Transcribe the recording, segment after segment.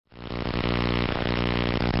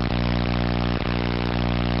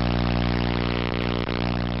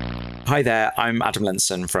Hi there, I'm Adam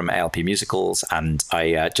Lenson from ALP Musicals, and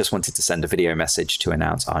I just wanted to send a video message to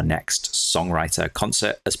announce our next songwriter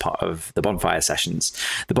concert as part of the Bonfire Sessions.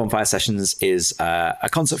 The Bonfire Sessions is a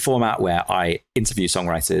concert format where I interview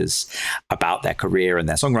songwriters about their career and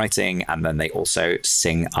their songwriting, and then they also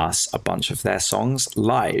sing us a bunch of their songs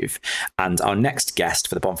live. And our next guest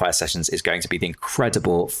for the Bonfire Sessions is going to be the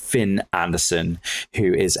incredible Finn Anderson,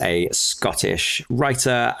 who is a Scottish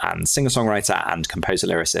writer and singer-songwriter and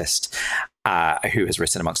composer-lyricist, who has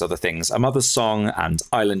written, amongst other things, A Mother's Song and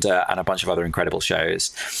Islander and a bunch of other incredible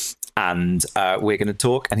shows. And we're going to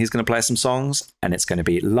talk, and he's going to play us some songs, and it's going to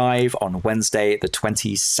be live on Wednesday, the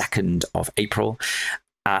 22nd of April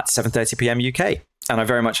at 7:30 p.m. UK. And I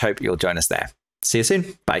very much hope you'll join us there. See you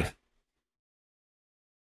soon. Bye.